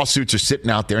these lawsuits are sitting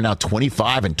out there now,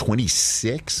 25 and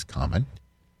 26 coming,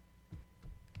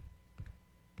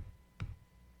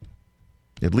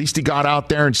 at least he got out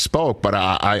there and spoke. But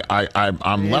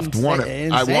I'm left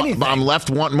wanting. I'm left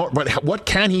wanting more. But what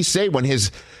can he say when he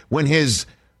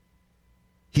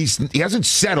hasn't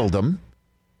settled them,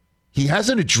 he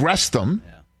hasn't addressed them.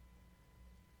 Yeah.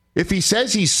 If he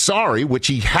says he's sorry, which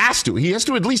he has to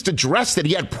at least address that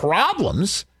he had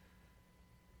problems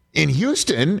in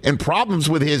Houston and problems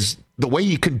with the way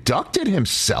he conducted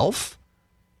himself.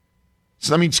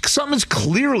 So, I mean, something was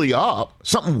clearly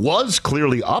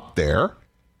up there.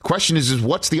 Question is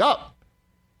what's the up?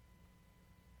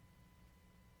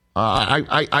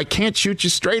 I can't shoot you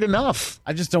straight enough.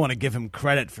 I just don't want to give him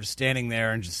credit for standing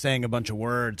there and just saying a bunch of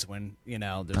words when, there's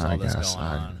all this going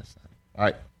on.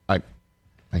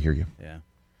 I hear you. Yeah.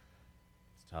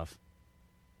 It's tough.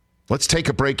 Let's take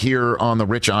a break here on the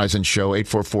Rich Eisen Show.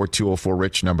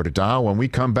 844-204-RICH, number to dial. When we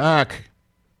come back,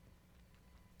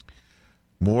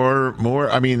 more.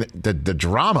 I mean, the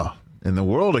drama in the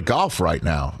world of golf right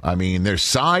now. I mean, their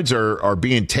sides are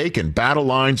being taken. Battle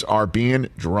lines are being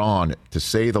drawn, to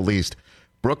say the least.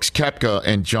 Brooks Koepka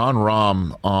and John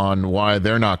Rahm on why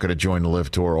they're not going to join the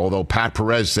LIV Tour, although Pat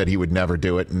Perez said he would never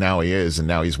do it, and now he is, and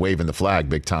now he's waving the flag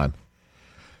big time.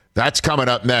 That's coming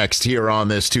up next here on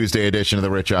this Tuesday edition of the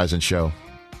Rich Eisen Show.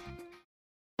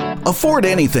 Afford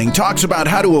Anything talks about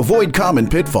how to avoid common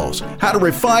pitfalls, how to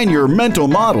refine your mental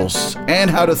models, and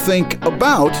how to think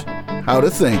about how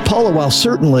to think. Paula, while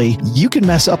certainly you can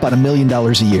mess up on $1 million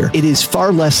a year, it is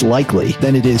far less likely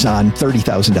than it is on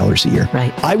 $30,000 a year.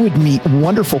 Right. I would meet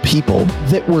wonderful people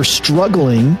that were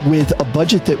struggling with a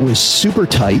budget that was super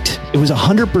tight. It was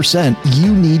 100%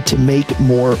 you need to make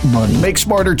more money. Make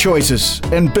smarter choices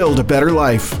and build a better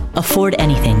life. Afford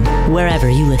Anything, wherever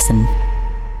you listen.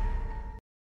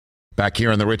 Back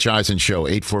here on the Rich Eisen Show,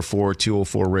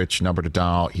 844-204-RICH, number to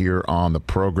dial here on the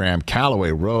program.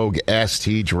 Callaway Rogue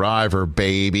ST driver,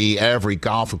 baby. Every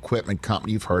golf equipment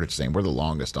company, you've heard it saying, we're the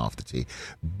longest off the tee.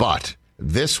 But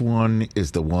this one is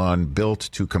the one built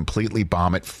to completely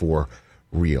bomb it for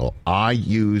real. I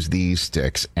use these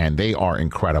sticks, and they are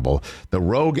incredible. The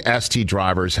Rogue ST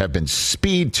drivers have been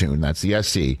speed-tuned, that's the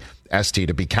ST,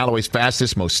 to be Callaway's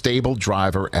fastest, most stable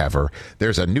driver ever.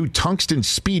 There's a new tungsten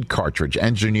speed cartridge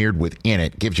engineered within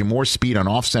it. Gives you more speed on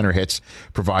off-center hits,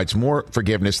 provides more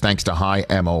forgiveness thanks to high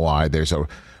MOI. There's a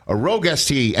Rogue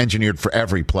ST engineered for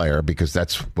every player because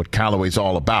that's what Callaway's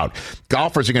all about.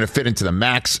 Golfers are going to fit into the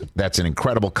Max. That's an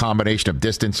incredible combination of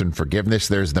distance and forgiveness.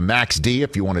 There's the Max D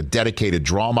if you want a dedicated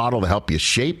draw model to help you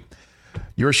shape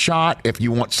your shot. If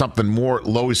you want something more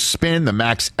low spin, the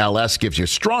Max LS gives you a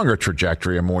stronger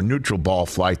trajectory, a more neutral ball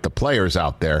flight. The players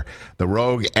out there, the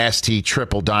Rogue ST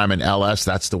Triple Diamond LS,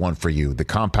 that's the one for you. The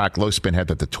compact low spin head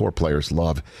that the tour players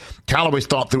love. Callaway's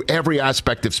thought through every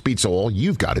aspect of speed, so all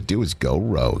you've got to do is go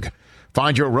Rogue.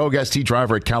 Find your Rogue ST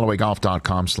driver at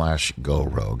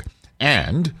CallawayGolf.com/GoRogue.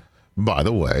 And, by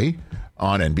the way,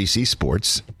 on NBC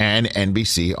Sports and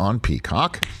NBC on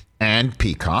Peacock,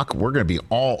 we're going to be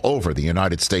all over the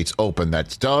United States Open.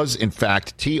 That does, in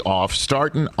fact, tee off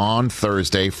starting on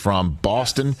Thursday from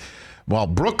Boston,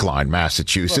 Brookline,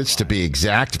 Massachusetts, to be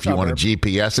exact, if you want to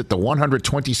GPS it. The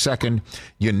 122nd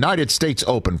United States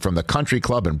Open from the Country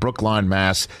Club in Brookline,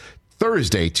 Mass.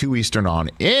 Thursday, 2 Eastern on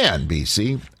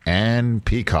NBC and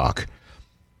Peacock.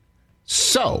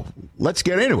 So, let's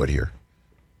get into it here.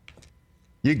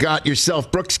 You got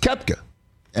yourself Brooks Koepka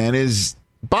and his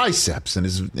biceps and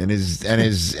his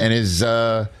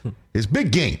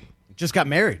big game. Just got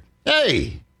married.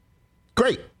 Hey,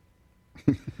 great.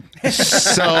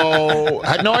 So,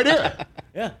 had no idea.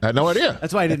 Yeah. Had no idea.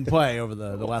 That's why I didn't play over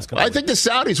the last couple I think the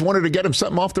Saudis wanted to get him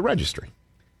something off the registry.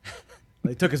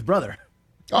 They took his brother.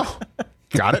 Oh,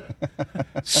 got it.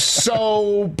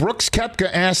 So, Brooks Koepka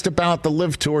asked about the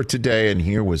LIV Tour today, and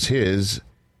here was his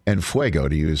en fuego,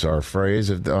 to use our phrase,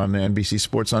 on NBC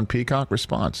Sports on Peacock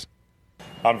response.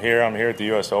 I'm here at the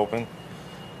U.S. Open.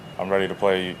 I'm ready to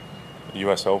play the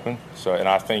U.S. Open. So, and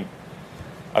I think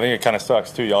it kind of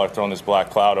sucks too. Y'all are throwing this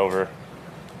black cloud over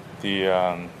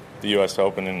the U.S.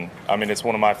 Open, and I mean it's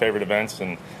one of my favorite events.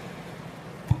 And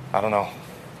I don't know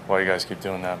why you guys keep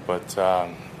doing that, but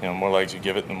the more legs you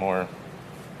give it, the more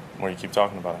you keep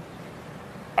talking about it.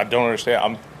 I don't understand.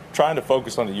 I'm trying to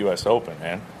focus on the U.S. Open,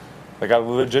 man. Like, I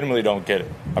legitimately don't get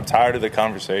it. I'm tired of the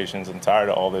conversations. I'm tired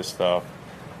of all this stuff.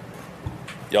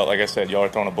 Y'all, like I said, y'all are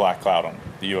throwing a black cloud on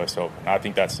the U.S. Open. I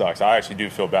think that sucks. I actually do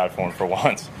feel bad for him for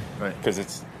once. Right. Because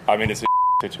it's a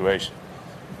situation.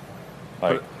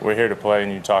 Like, we're here to play,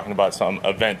 and you're talking about some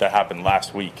event that happened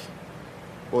last week.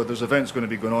 Well, there's events going to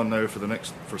be going on now for the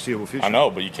next foreseeable future. I know,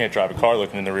 but you can't drive a car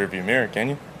looking in the rearview mirror, can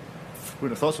you?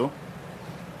 Wouldn't have thought so.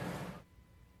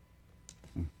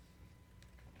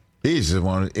 He's the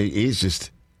one. He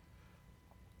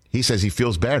says he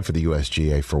feels bad for the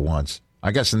USGA for once.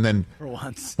 I guess, and then for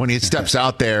once, when he steps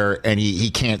out there and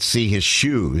he can't see his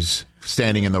shoes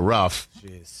standing in the rough,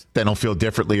 then he'll feel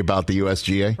differently about the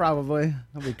USGA. Probably.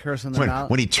 He'll be cursing them out.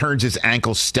 When he turns his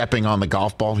ankle stepping on the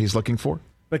golf ball he's looking for.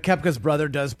 But Koepka's brother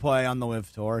does play on the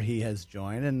LIV Tour. He has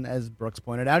joined, and as Brooks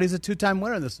pointed out, he's a 2-time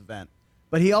winner in this event.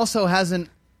 But he also hasn't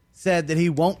said that he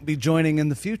won't be joining in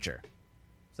the future.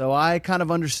 So I kind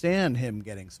of understand him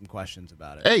getting some questions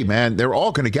about it. Hey, man, they're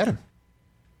all going to get him.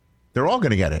 They're all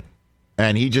going to get it.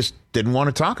 And he just didn't want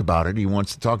to talk about it. He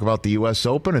wants to talk about the U.S.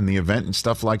 Open and the event and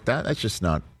stuff like that. That's just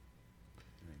not.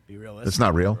 Be realistic. That's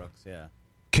not real. Brooks, yeah.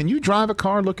 Can you drive a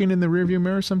car looking in the rearview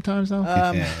mirror sometimes, though?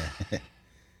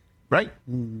 Right?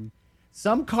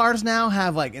 Some cars now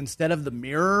have, like, instead of the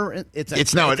mirror, it's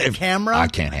a camera. I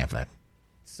can't have that.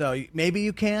 So maybe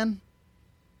you can.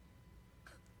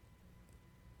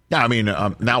 Yeah, I mean,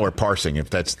 now we're parsing. If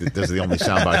those are the only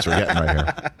sound bites we're getting right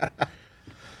here.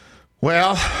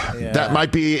 Well, that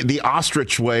might be the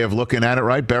ostrich way of looking at it,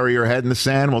 right? Bury your head in the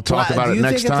sand. We'll talk about it next time. Do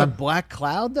you think it's a black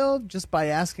cloud, though, just by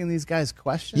asking these guys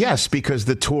questions? Yes, because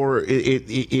the tour,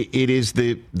 it is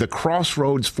the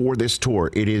crossroads for this tour.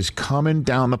 It is coming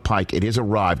down the pike. It has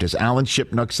arrived. As Alan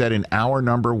Shipnuck said in hour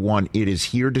number 1, it is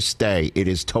here to stay. It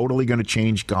is totally going to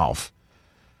change golf.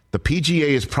 The PGA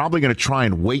is probably going to try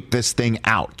and wait this thing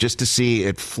out just to see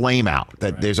it flame out.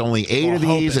 That there's only 8 of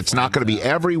these. It's not going to be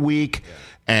every week. Yeah.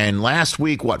 And last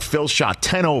week, Phil shot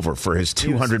 10 over for his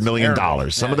 $200 million.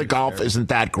 Some of the golf isn't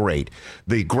that great.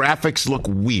 The graphics look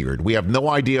weird. We have no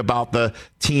idea about the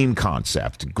team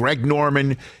concept. Greg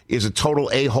Norman is a total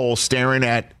a-hole staring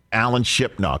at Alan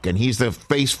Shipnuck, and he's the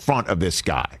face front of this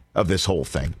guy, of this whole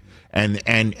thing.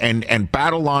 And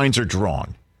battle lines are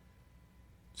drawn.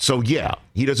 So, yeah,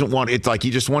 he doesn't want it. Like, he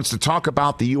just wants to talk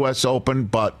about the U.S. Open,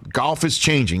 but golf is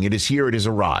changing. It is here. It has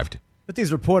arrived. But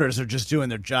these reporters are just doing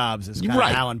their jobs, as kind of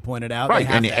Alan pointed out. Right,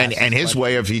 and his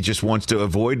way of he just wants to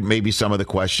avoid maybe some of the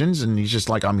questions, and he's just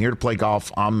like, I'm here to play golf.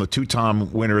 I'm the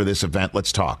 2-time winner of this event.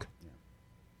 Let's talk.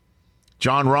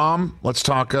 John Rahm, let's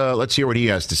talk. Let's hear what he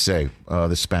has to say,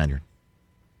 the Spaniard.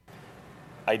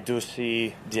 I do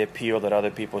see the appeal that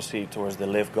other people see towards the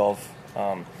LIV Golf.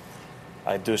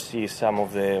 I do see some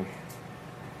of the,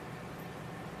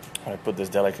 how do I put this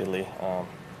delicately,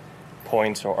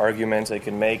 points or arguments they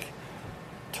can make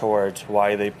towards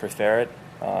why they prefer it.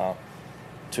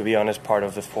 To be honest, part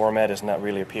of the format is not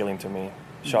really appealing to me.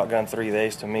 Shotgun 3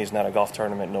 days to me is not a golf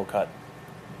tournament, no cut.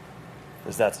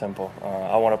 It's that simple.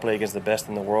 I want to play against the best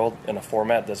in the world in a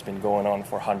format that's been going on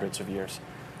for hundreds of years,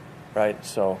 right?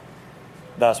 So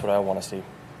that's what I want to see.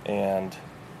 And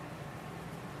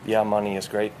yeah, money is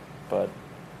great, but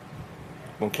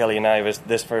when Kelly and I,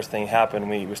 this first thing happened,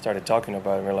 we started talking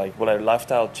about it. We're like, will our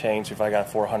lifestyle change if I got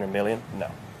 $400 million?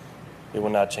 No. It will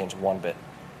not change one bit.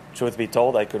 Truth be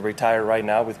told, I could retire right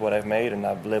now with what I've made and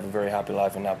I've lived a very happy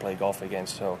life and not play golf again.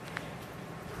 So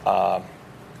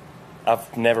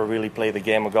I've never really played the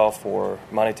game of golf for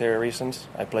monetary reasons.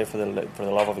 I play for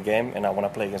the love of the game, and I want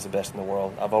to play against the best in the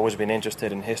world. I've always been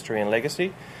interested in history and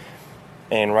legacy,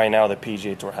 and right now the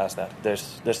PGA Tour has that.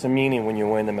 There's a meaning when you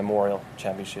win the Memorial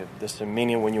Championship. There's a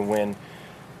meaning when you win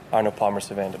Arnold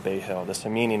Palmer's event at Bay Hill. There's a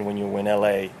meaning when you win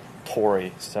LA,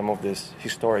 Torrey, some of these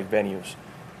historic venues.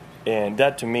 And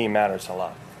that, to me, matters a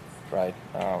lot, right?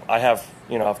 I have,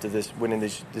 after winning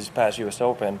this past U.S.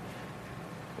 Open,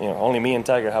 only me and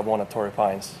Tiger have won at Torrey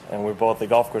Pines, and we're both the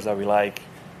golf course that we like,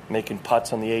 making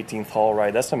putts on the 18th hole,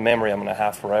 right? That's a memory I'm going to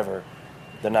have forever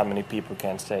that not many people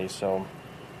can say. So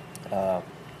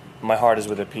my heart is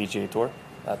with the PGA Tour.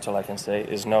 That's all I can say.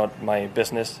 It's not my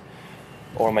business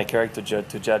or my character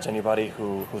to judge anybody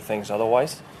who thinks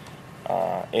otherwise.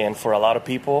 And for a lot of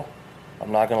people,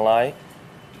 I'm not going to lie,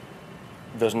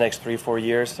 those next 3-4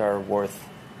 years are worth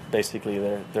basically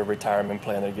their retirement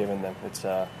plan they're giving them. It's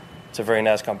a very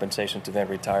nice compensation to then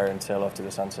retire and sail off to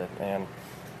the sunset. And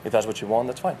if that's what you want,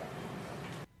 that's fine.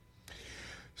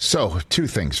 So, 2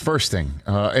 things. First thing,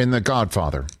 in The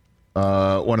Godfather,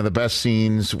 one of the best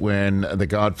scenes when The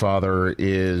Godfather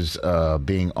is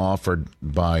being offered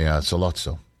by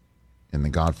Sollozzo in The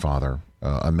Godfather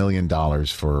 $1 million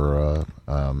for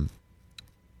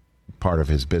part of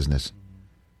his business.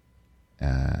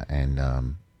 And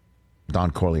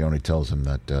Don Corleone tells him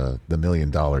that the $1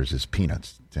 million is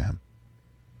peanuts to him.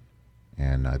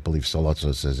 And I believe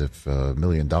Solozzo says, if $1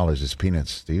 million is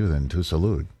peanuts to you, then tu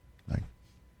salud. Like,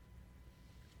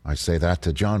 I say that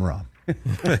to John Rahm.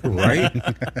 Right?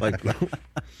 Like,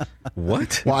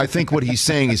 what? Well, I think what he's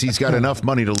saying is he's got enough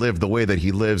money to live the way that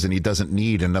he lives, and he doesn't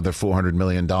need another $400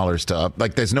 million to up.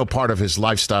 Like, there's no part of his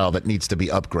lifestyle that needs to be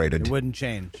upgraded. It wouldn't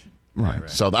change. Right.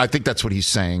 So I think that's what he's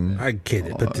saying. I get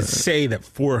it, but to say that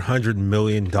 $400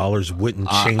 million wouldn't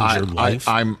change your life,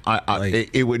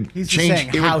 it would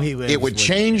change. It would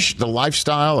change the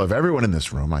lifestyle of everyone in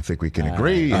this room. I think we can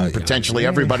agree, and potentially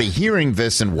everybody hearing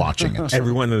this and watching it.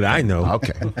 Everyone that I know.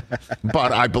 Okay,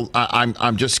 but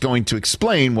I'm just going to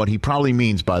explain what he probably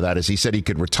means by that. Is he said he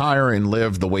could retire and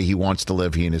live the way he wants to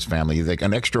live, he and his family.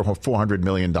 An extra $400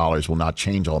 million will not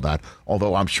change all that.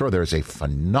 Although I'm sure there's a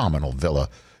phenomenal villa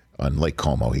on Lake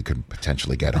Como he could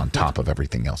potentially get on top of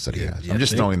everything else that he has. I'm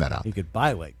just throwing that out. He could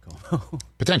buy Lake Como.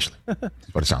 Potentially.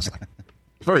 That's what it sounds like.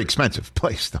 It's a very expensive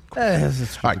place, though. All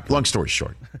right, long story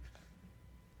short.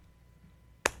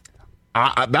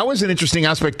 That was an interesting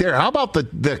aspect there. How about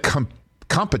the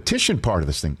competition part of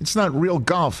this thing? It's not real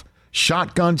golf.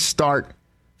 Shotgun start,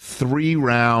 3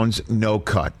 rounds, no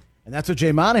cut. And that's what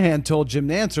Jay Monahan told Jim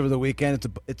Nantz over the weekend.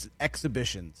 It's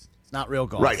exhibitions. It's not real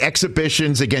golf. Right,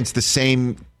 exhibitions against the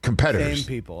same competitors. Same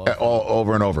people. All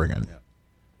over and over again. Yeah.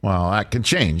 Well, that can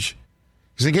change.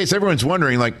 Because in case everyone's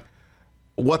wondering, like,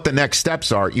 what the next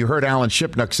steps are, you heard Alan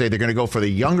Shipnuck say they're going to go for the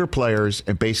younger players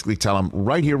and basically tell them,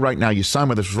 right here, right now, you sign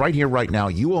with us right here, right now,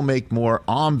 you will make more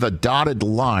on the dotted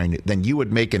line than you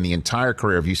would make in the entire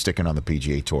career of you sticking on the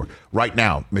PGA Tour. Right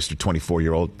now, Mr.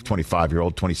 24-year-old,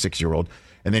 25-year-old, 26-year-old.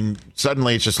 And then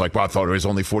suddenly it's just like, well, I thought it was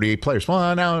only 48 players.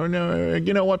 Well, now,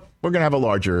 you know what? We're going to have a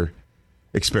larger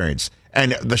experience.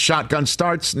 And the shotgun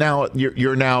starts now.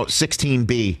 You're now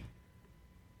 16B.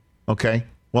 Okay?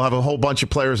 We'll have a whole bunch of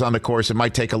players on the course. It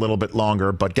might take a little bit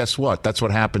longer, but guess what? That's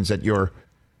what happens at your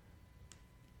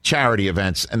charity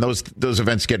events. And those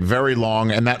events get very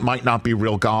long, and that might not be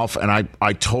real golf. And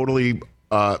I totally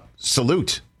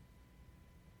salute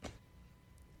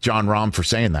John Rahm for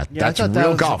saying that. Yeah, that's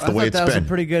real golf the way it's been. That was a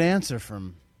pretty good answer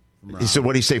from Rahm. So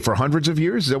what did he say, for hundreds of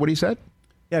years? Is that what he said?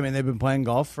 Yeah, I mean, they've been playing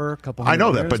golf for a couple hundred years.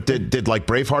 I know that, but did like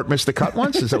Braveheart miss the cut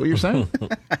once? Is that what you're saying?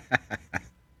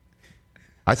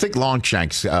 I think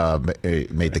Longshanks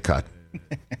made the cut.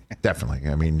 Definitely.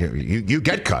 I mean, you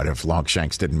get cut if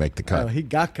Longshanks didn't make the cut. He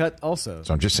got cut also.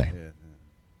 So I'm just saying.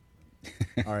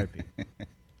 Yeah. R.I.P.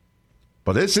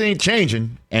 But this ain't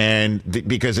changing, and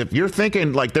because if you're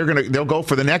thinking like they'll go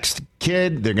for the next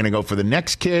kid, they're gonna go for the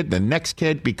next kid,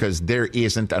 because there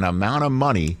isn't an amount of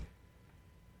money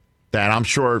that I'm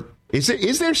sure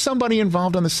is there somebody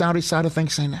involved on the Saudi side of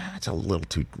things saying it's a little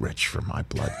too rich for my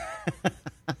blood.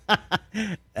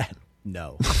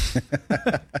 No,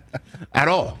 at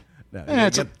all. No,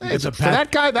 for that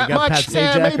guy that much.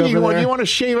 Maybe you want to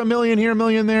shave $1 million here, $1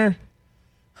 million there.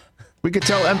 We could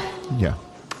tell him, yeah.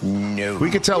 No.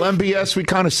 We could tell MBS we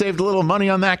kind of saved a little money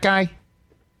on that guy.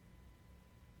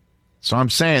 So I'm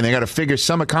saying they got to figure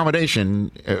some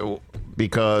accommodation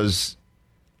because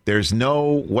there's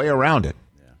no way around it.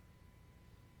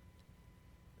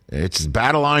 Yeah. It's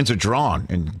battle lines are drawn,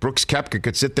 and Brooks Koepka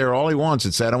could sit there all he wants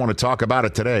and say, I don't want to talk about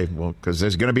it today. Well, because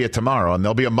there's going to be a tomorrow, and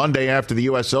there'll be a Monday after the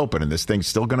U.S. Open, and this thing's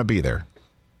still going to be there.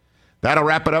 That'll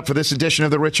wrap it up for this edition of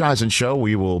the Rich Eisen Show.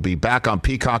 We will be back on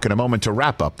Peacock in a moment to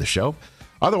wrap up the show.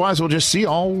 Otherwise, we'll just see you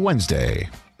all Wednesday.